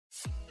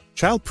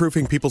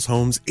Childproofing people's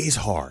homes is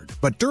hard,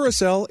 but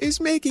Duracell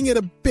is making it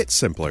a bit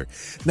simpler.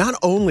 Not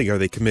only are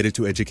they committed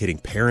to educating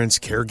parents,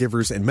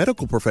 caregivers, and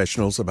medical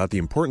professionals about the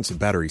importance of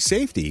battery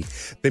safety,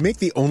 they make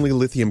the only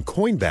lithium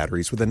coin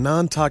batteries with a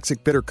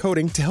non-toxic bitter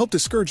coating to help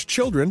discourage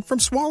children from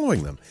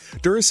swallowing them.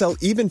 Duracell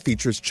even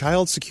features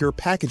child-secure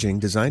packaging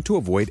designed to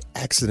avoid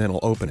accidental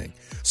opening.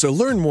 So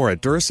learn more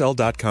at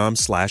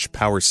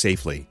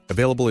Duracell.com/powersafely.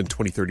 Available in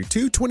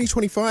 2032,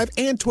 2025,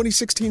 and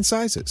 2016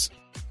 sizes.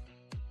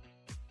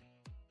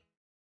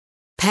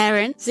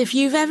 Parents, if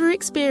you've ever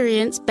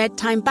experienced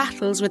bedtime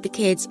battles with the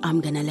kids,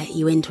 I'm going to let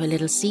you into a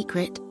little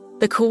secret.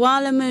 The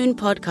Koala Moon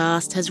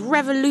podcast has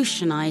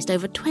revolutionized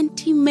over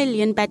 20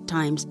 million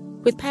bedtimes,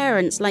 with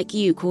parents like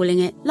you calling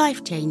it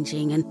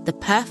life-changing and the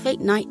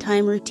perfect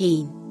nighttime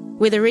routine.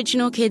 With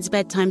original kids'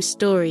 bedtime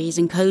stories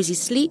and cozy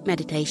sleep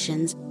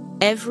meditations,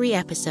 every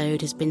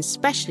episode has been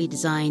specially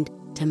designed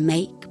to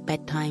make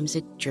bedtimes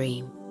a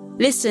dream.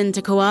 Listen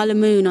to Koala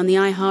Moon on the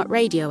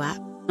iHeartRadio app,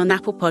 on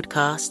Apple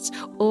Podcasts,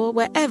 or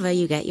wherever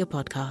you get your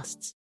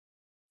podcasts.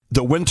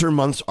 The winter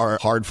months are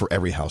hard for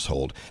every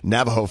household.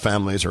 Navajo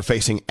families are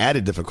facing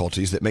added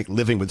difficulties that make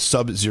living with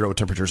sub-zero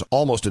temperatures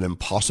almost an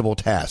impossible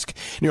task.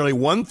 Nearly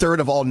 1/3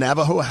 of all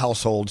Navajo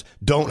households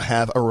don't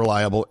have a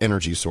reliable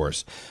energy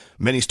source.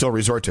 Many still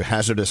resort to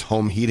hazardous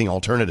home heating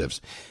alternatives.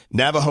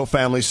 Navajo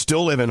families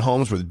still live in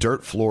homes with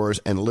dirt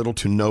floors and little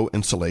to no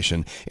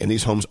insulation, and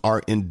these homes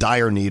are in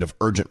dire need of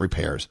urgent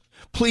repairs.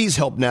 Please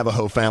help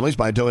Navajo families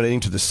by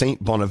donating to the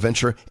St.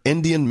 Bonaventure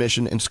Indian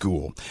Mission and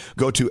School.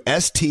 Go to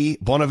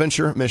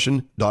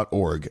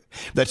stbonaventuremission.org.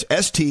 That's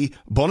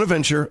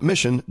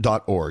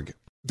stbonaventuremission.org.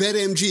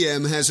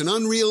 BetMGM has an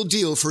unreal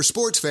deal for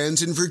sports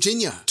fans in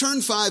Virginia.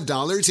 Turn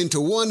 $5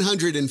 into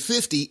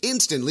 $150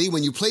 instantly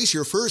when you place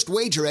your first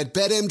wager at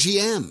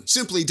BetMGM.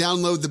 Simply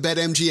download the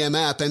BetMGM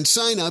app and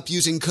sign up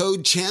using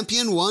code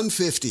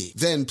CHAMPION150.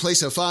 Then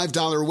place a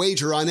 $5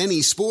 wager on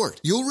any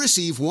sport. You'll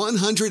receive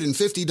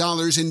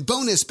 $150 in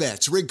bonus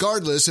bets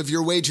regardless of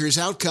your wager's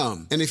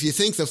outcome. And if you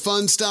think the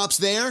fun stops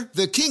there,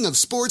 the King of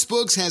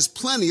Sportsbooks has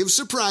plenty of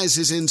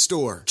surprises in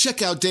store.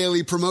 Check out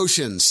daily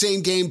promotions,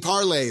 same-game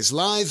parlays,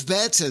 live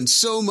bets, and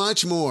so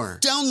much more.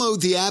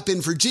 Download the app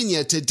in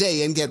Virginia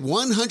today and get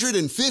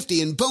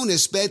 $150 in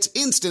bonus bets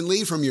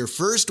instantly from your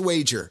first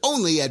wager.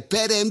 Only at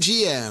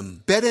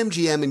BetMGM.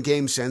 BetMGM and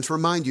GameSense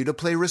remind you to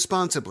play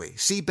responsibly.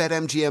 See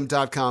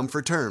BetMGM.com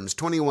for terms.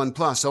 21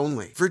 plus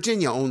only.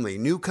 Virginia only.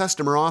 New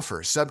customer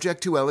offer.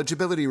 Subject to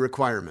eligibility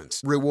requirements.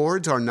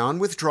 Rewards are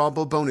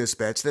non-withdrawable bonus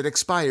bets that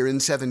expire in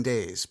 7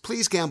 days.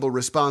 Please gamble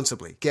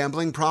responsibly.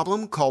 Gambling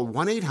problem? Call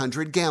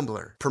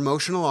 1-800-GAMBLER.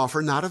 Promotional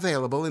offer not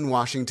available in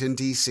Washington,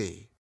 D.C.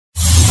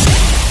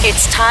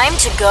 It's time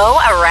to go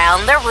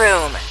around the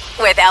room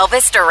with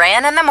Elvis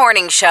Duran and the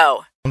Morning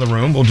Show. On the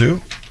room, we'll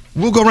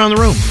go around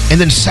the room.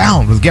 And then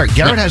sound with Garrett.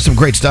 Garrett has some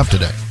great stuff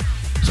today.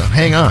 So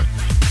hang on.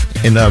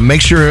 And make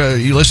sure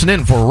you listen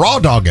in for Raw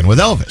Dogging with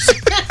Elvis.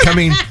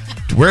 Coming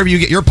wherever you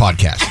get your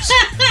podcasts.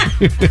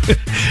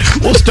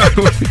 Let's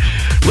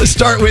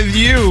start with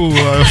you,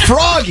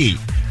 Froggy.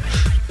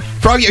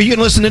 Froggy, are you going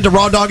to listen into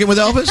Raw Dogging with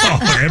Elvis?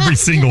 Oh, every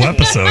single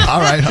episode.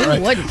 All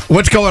right.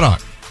 What's going on?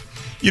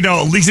 You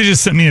know, Lisa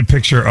just sent me a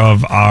picture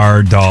of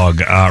our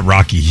dog,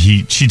 Rocky.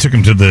 She took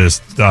him to the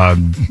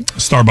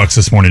Starbucks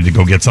this morning to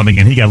go get something,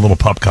 and he got a little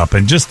pup cup.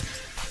 And just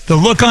the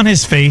look on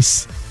his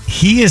face,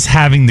 he is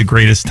having the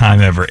greatest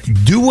time ever.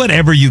 Do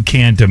whatever you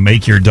can to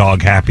make your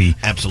dog happy.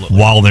 Absolutely.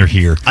 While they're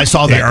here. I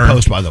saw that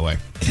post, by the way.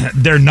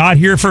 They're not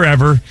here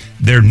forever.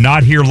 They're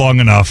not here long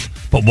enough.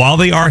 But while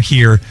they are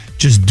here,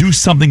 just do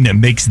something that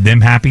makes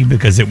them happy,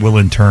 because it will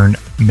in turn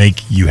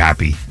make you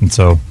happy. And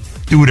so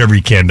do whatever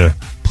you can to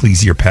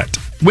please your pet.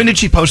 When did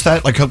she post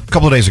that? Like a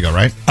couple of days ago,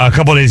 right? A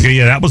couple of days ago,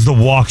 yeah. That was the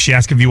walk. She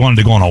asked if he wanted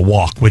to go on a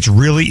walk, which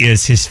really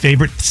is his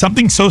favorite.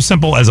 Something so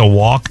simple as a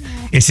walk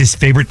is his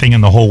favorite thing in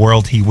the whole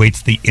world. He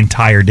waits the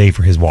entire day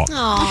for his walk.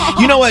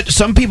 You know what?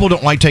 Some people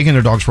don't like taking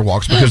their dogs for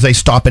walks because they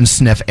stop and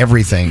sniff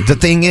everything. The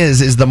thing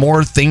is the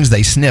more things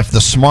they sniff,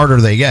 the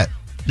smarter they get.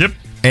 Yep.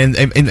 And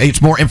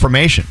it's more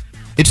information.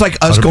 It's like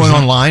us 100%. Going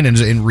online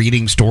and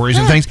reading stories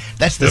and things.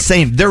 That's the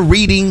same. They're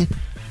reading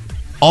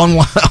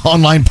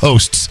online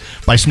posts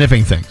by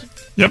sniffing things.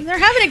 Yep. They're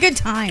having a good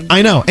time.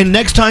 I know. And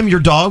next time your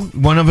dog,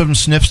 one of them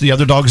sniffs the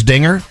other dog's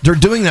dinger, they're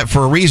doing that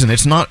for a reason.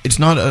 It's not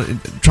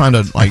trying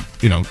to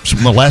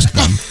molest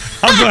them.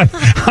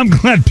 I'm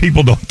glad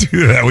people don't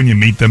do that when you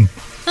meet them.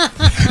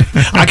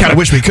 I kind of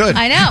wish we could.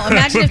 I know.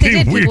 Imagine if they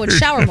did, people would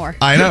shower more.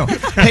 I know.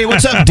 Hey,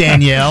 what's up,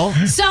 Danielle?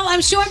 So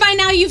I'm sure by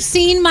now you've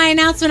seen my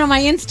announcement on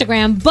my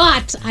Instagram,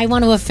 but I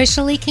want to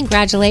officially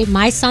congratulate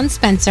my son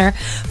Spencer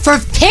for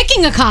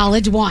picking a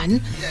college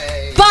one.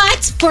 Yay.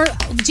 But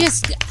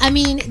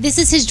this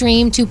is his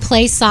dream to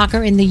play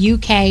soccer in the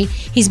UK.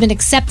 He's been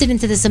accepted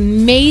into this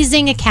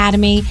amazing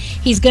academy.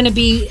 He's going to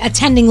be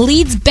attending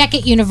Leeds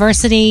Beckett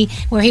University,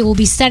 where he will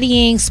be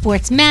studying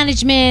sports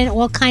management,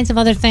 all kinds of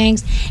other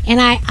things. And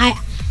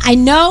I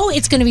know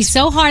it's going to be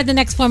so hard the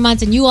next 4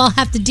 months, and you all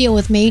have to deal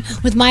with me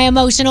with my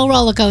emotional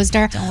roller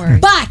coaster. Don't worry.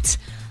 But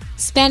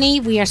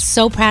Spenny, we are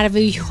so proud of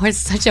you. You are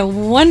such a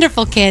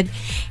wonderful kid.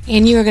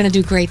 and you are going to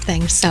do great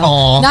things. So,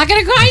 Aw. not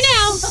going to cry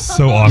now.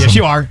 So awesome. Yes,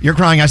 you are. You're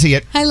crying. I see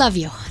it. I love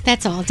you.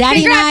 That's all.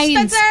 Daddy Congrats, and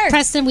I, and Spencer.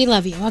 Preston, we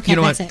love you. Okay, You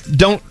know that's what? it.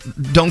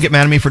 Don't get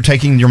mad at me for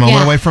taking your moment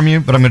Yeah. away from you,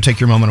 but I'm going to take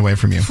your moment away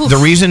from you. The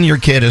reason your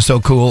kid is so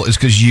cool is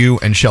because you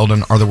and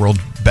Sheldon are the world's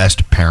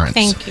best parents.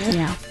 Thank you.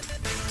 Yeah.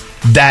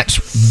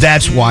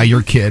 That's why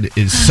your kid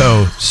is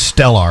so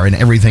stellar in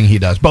everything he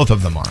does. Both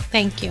of them are.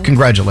 Thank you.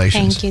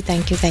 Congratulations.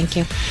 Thank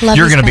you. Love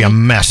You're you, going to be a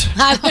Spenny. mess.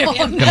 I'm going to be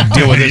a mess. Going to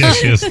deal with it.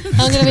 Yes. I'm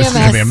going to be a It's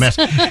going to be a mess.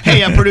 mess.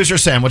 Hey, producer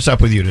Sam, what's up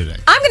with you today?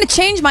 I'm going to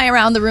change my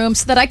around the room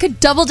so that I could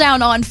double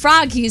down on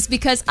Froggies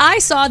because I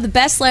saw the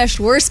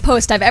best/worst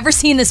post I've ever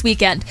seen this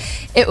weekend.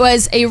 It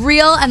was a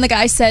reel, and the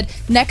guy said,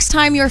 next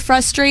time you're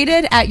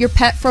frustrated at your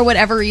pet for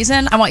whatever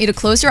reason, I want you to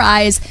close your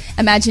eyes.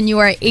 Imagine you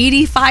are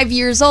 85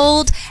 years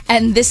old,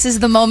 and this is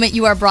the moment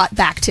you are brought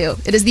back to.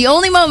 It is the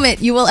only moment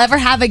you will ever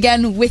have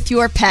again with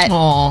your pet.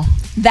 Aw.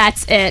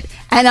 That's it.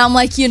 And I'm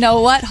like, you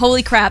know what?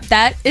 Holy crap.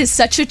 That is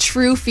such a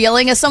true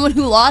feeling as someone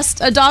who lost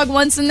a dog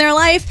once in their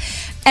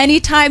life.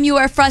 Anytime you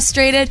are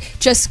frustrated,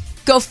 just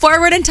go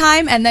forward in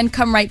time and then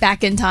come right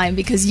back in time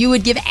because you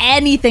would give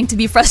anything to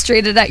be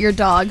frustrated at your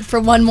dog for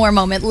one more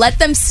moment. Let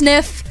them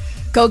sniff.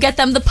 Go get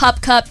them the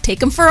pup cup. Take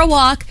them for a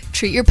walk.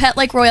 Treat your pet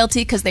like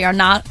royalty because they are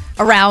not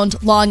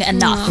around long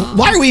enough.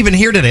 Why are we even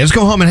here today? Let's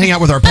go home and hang out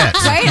with our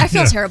pets. Right? I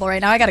feel terrible right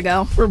now. I got to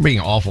go. We're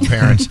being awful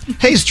parents.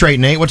 Hey, Straight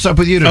Nate, what's up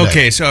with you today?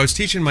 Okay, so I was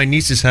teaching my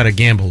nieces how to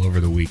gamble over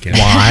the weekend.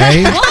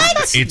 Why?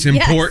 What? It's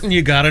important.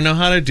 You got to know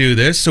how to do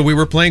this. So we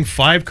were playing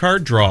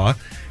 5-card draw.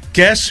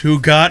 Guess who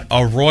got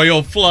a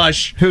royal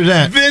flush? Who's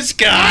that? This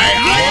guy.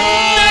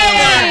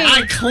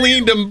 I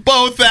cleaned them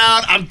both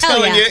out. I'm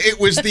telling you, it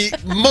was the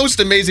most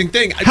amazing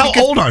thing. How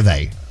old are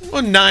they?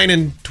 Well, 9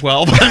 and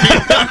 12.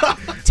 I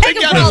mean, they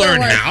them got to for all learn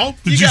their work. now.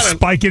 Did you gotta,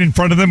 spike it in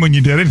front of them when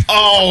you did it?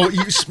 Oh,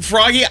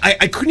 Froggy,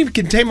 I couldn't even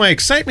contain my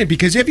excitement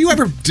because have you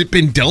ever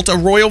been dealt a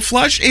royal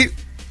flush?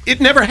 It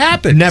never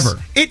happens.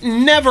 Never. It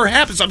never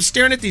happens. I'm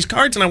staring at these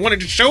cards and I wanted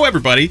to show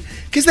everybody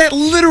because that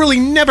literally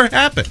never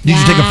happened. Did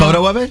you take a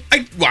photo of it?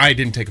 I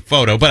didn't take a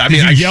photo, but I Did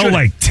mean, you I yell should've.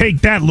 like,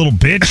 take that little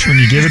bitch when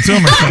you gave it to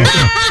him or something?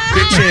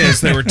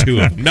 Bitches. There were 2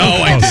 of them. No,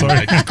 I didn't. sorry.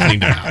 I just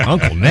cleaned them out.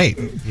 Uncle Nate.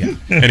 Yeah.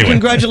 Anyway,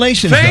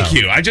 Congratulations. thank though.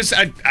 you.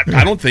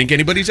 I don't think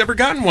anybody's ever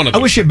gotten one of I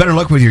them. wish you had better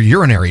luck with your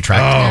urinary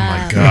tract. Oh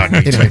my God.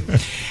 me too. Anyway.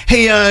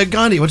 Hey,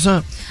 Gandhi, what's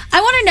up? I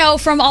want to know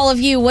from all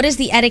of you, what is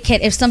the etiquette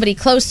if somebody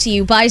close to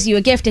you buys you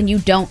a gift and you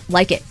don't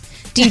like it?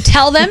 Do you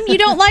tell them you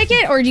don't like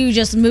it, or do you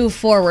just move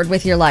forward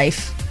with your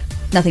life?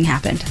 Nothing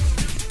happened.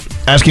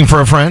 Asking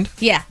for a friend?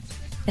 Yeah.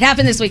 It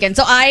happened this weekend.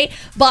 So I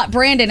bought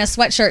Brandon a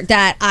sweatshirt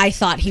that I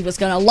thought he was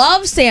going to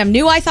love. Sam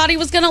knew I thought he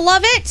was going to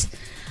love it.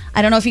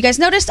 I don't know if you guys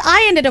noticed.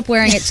 I ended up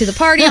wearing it to the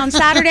party on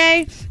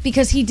Saturday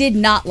because he did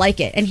not like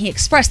it. And he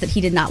expressed that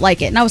he did not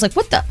like it. And I was like,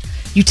 what the?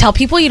 You tell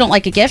people you don't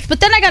like a gift? But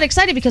then I got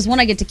excited because one,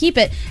 I get to keep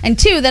it. And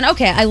 2, then,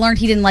 okay, I learned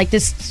he didn't like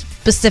this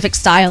specific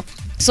style.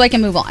 So I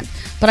can move on.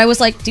 But I was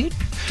like, dude,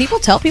 people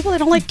tell people they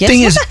don't like gifts.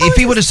 Thing What is, the hell if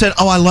he this? would have said,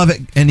 "Oh, I love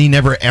it," and he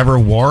never ever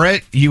wore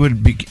it, you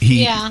would be.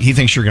 He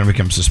thinks you're going to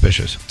become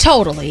suspicious,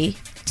 Totally.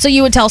 So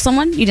you would tell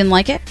someone you didn't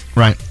like it?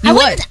 right? You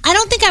would. I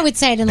don't think I would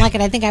say I didn't like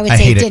it. I think I would I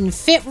say hate it it. didn't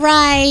fit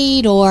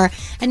right, or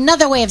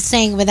another way of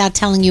saying it without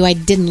telling you I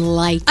didn't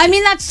like. I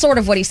mean, that's sort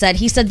of what he said.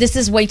 He said, this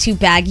is way too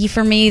baggy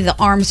for me. The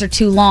arms are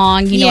too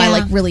long. You know, I Yeah.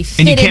 like really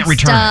And you fitted can't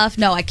return stuff.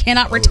 No, I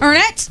cannot return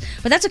it.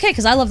 But that's okay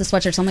because I love the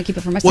sweatshirt, so I'm going to keep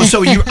it for myself.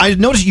 Well, so I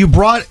noticed you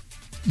brought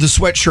the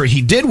sweatshirt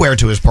he did wear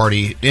to his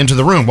party into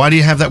the room. Why do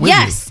you have that with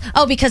Yes.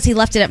 Oh, because he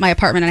left it at my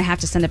apartment and I have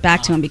to send it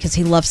back to him because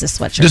he loves this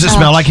sweatshirt. you? Does it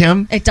smell like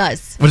him? It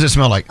does. What does it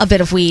smell like? A bit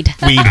of weed.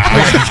 Weed.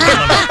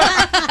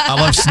 I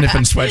love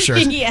sniffing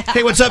sweatshirts. Yeah.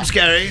 Hey, what's up,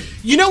 Scary?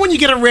 You know when you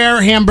get a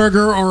rare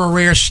hamburger or a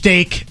rare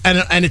steak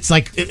and it's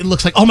like it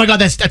looks like, oh my God,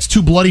 that's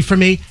too bloody for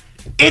me.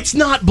 It's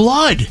not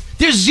blood.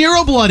 There's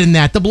 0 blood in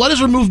that. The blood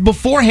is removed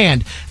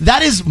beforehand.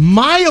 That is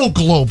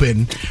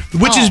myoglobin,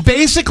 which is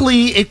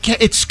basically it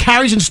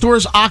carries and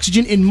stores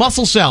oxygen in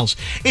muscle cells.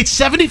 It's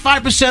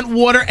 75%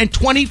 water and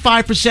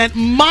 25%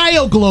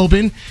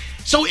 myoglobin.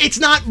 So it's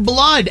not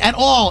blood at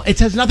all. It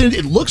has nothing.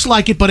 It looks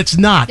like it, but it's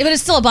not. Yeah, but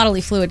it's still a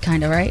bodily fluid,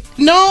 kind of, right?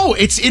 No,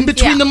 it's in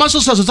between Yeah. the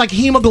muscle cells. It's like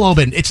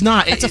hemoglobin. It's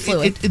not. That's a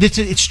fluid.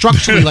 It's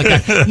structurally like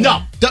that.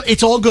 No,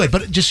 it's all good,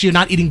 but just so you're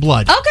not eating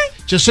blood. Okay.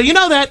 Just so you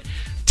know that.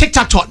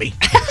 TikTok taught me.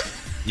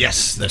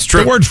 Yes, that's The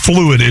true. word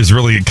fluid is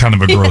really kind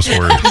of a gross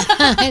word.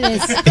 It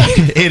is.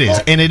 It is,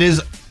 and it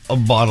is a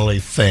bodily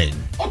thing.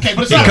 Okay,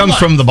 but it's It not comes blood.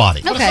 from the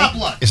body. But Okay. it's not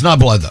blood. It's not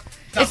blood,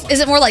 though. Is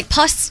it more like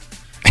pus?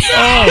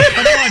 Oh,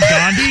 come on,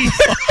 Gandhi.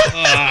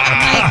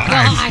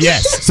 Gosh.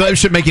 Yes, so it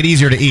should make it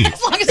easier to eat.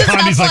 As long as it's not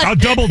Gandhi's like, blood.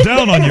 I'll double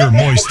down on your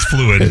moist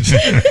fluid.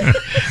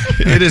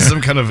 It is some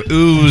kind of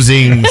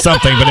oozing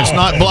something, but it's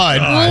not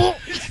blood.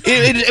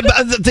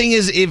 But the thing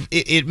is,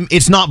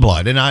 it's not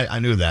blood, and I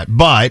knew that.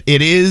 But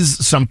it is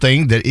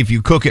something that if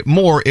you cook it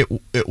more,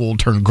 it will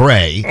turn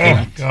gray.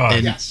 Oh, God.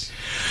 And- Yes.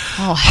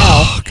 Oh,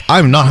 hell.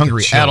 I'm not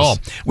hungry Chills. at all.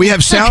 We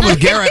have sound with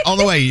Garrett on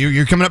the way.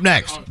 You're coming up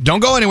next. Don't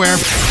go anywhere.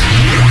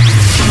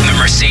 The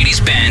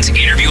Mercedes-Benz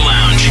Interview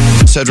Lounge.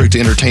 Cedric, the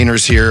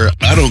entertainers here.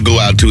 I don't go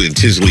out to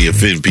intentionally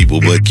offend people,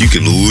 but you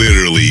can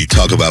literally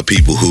talk about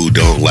people who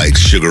don't like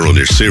sugar on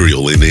their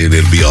cereal, and then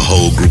there'll be a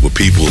whole group of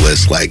people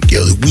that's like,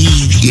 yo,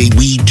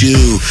 we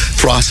do.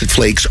 Frosted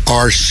Flakes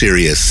are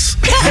serious.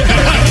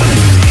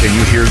 Can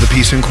you hear the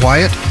peace and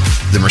quiet?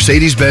 The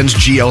Mercedes-Benz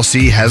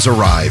GLC has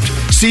arrived.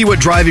 See what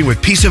driving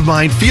with peace of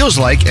mind feels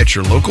like at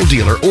your local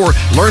dealer, or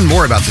learn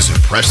more about this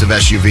impressive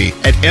SUV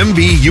at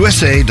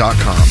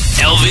MBUSA.com.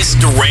 Elvis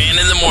Duran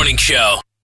in the Morning Show.